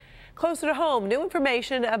Closer to home, new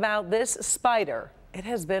information about this spider. It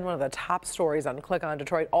has been one of the top stories on Click on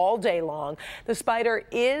Detroit all day long. The spider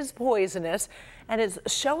is poisonous and is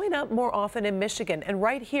showing up more often in Michigan and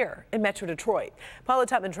right here in Metro Detroit. Paula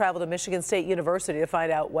Tutman traveled to Michigan State University to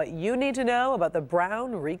find out what you need to know about the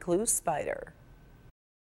brown recluse spider.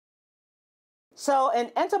 So an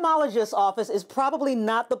entomologist's office is probably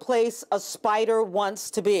not the place a spider wants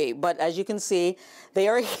to be, but as you can see, they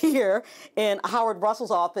are here in Howard Russell's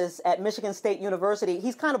office at Michigan State University.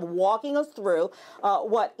 He's kind of walking us through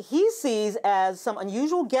what he sees as some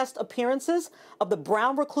unusual guest appearances of the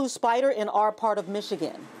brown recluse spider in our part of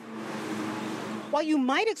Michigan. While you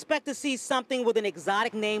might expect to see something with an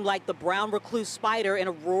exotic name like the brown recluse spider in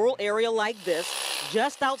a rural area like this,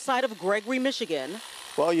 just outside of Gregory, Michigan,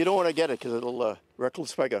 well, you don't want to get it because it'll recluse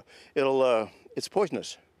spider. It's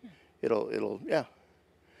poisonous. Yeah.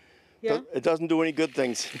 It doesn't do any good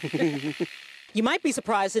things. You might be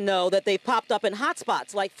surprised to know that they've popped up in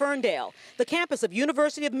hotspots like Ferndale, the campus of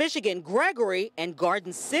University of Michigan, Gregory, and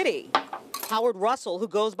Garden City. Howard Russell, who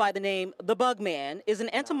goes by the name The Bug Man, is an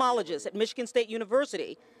entomologist at Michigan State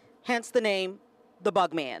University, hence the name The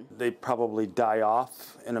Bug Man. They probably die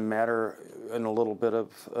off in a little bit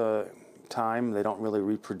of time. They don't really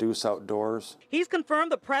reproduce outdoors. He's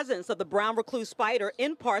confirmed the presence of the brown recluse spider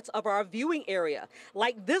in parts of our viewing area,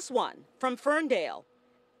 like this one from Ferndale.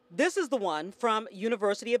 This is the one from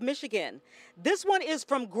University of Michigan. This one is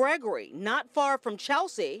from Gregory, not far from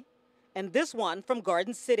Chelsea, and this one from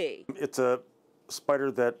Garden City. It's a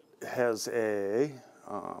spider that has a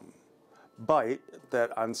bite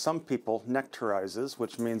that on some people nectarizes,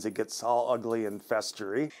 which means it gets all ugly and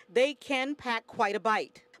festery. They can pack quite a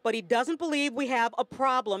bite, but he doesn't believe we have a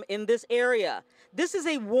problem in this area. This is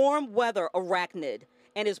a warm weather arachnid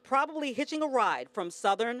and is probably hitching a ride from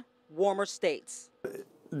southern, warmer states.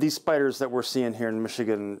 These spiders that we're seeing here in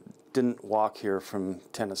Michigan didn't walk here from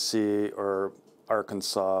Tennessee or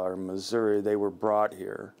Arkansas or Missouri. They were brought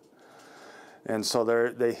here. And so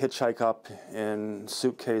they hitchhike up in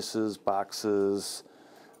suitcases, boxes,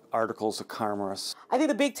 articles of commerce. I think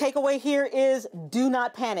the big takeaway here is do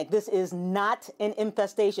not panic. This is not an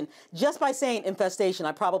infestation. Just by saying infestation,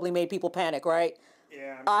 I probably made people panic, right?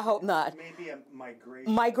 Yeah. I hope not. Maybe a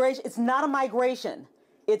migration. Migration. It's not a migration.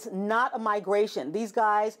 It's not a migration. These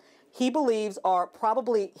guys, he believes, are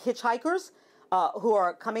probably hitchhikers who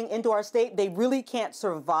are coming into our state. They really can't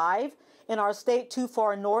survive in our state, too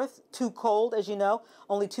far north, too cold, as you know,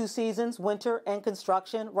 only 2 seasons, winter and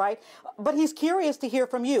construction, right? But he's curious to hear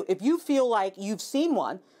from you. If you feel like you've seen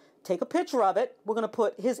one, take a picture of it. We're going to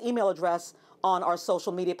put his email address on our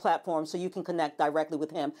social media platform so you can connect directly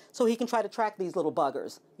with him so he can try to track these little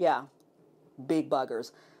buggers. Yeah, big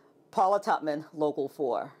buggers. Paula Tutman, Local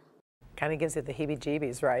 4. Kind of gives you the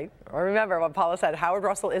heebie-jeebies, right? Or remember what Paula said, Howard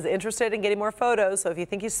Russell is interested in getting more photos, so if you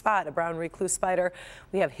think you spot a brown recluse spider,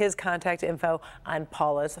 we have his contact info on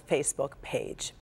Paula's Facebook page.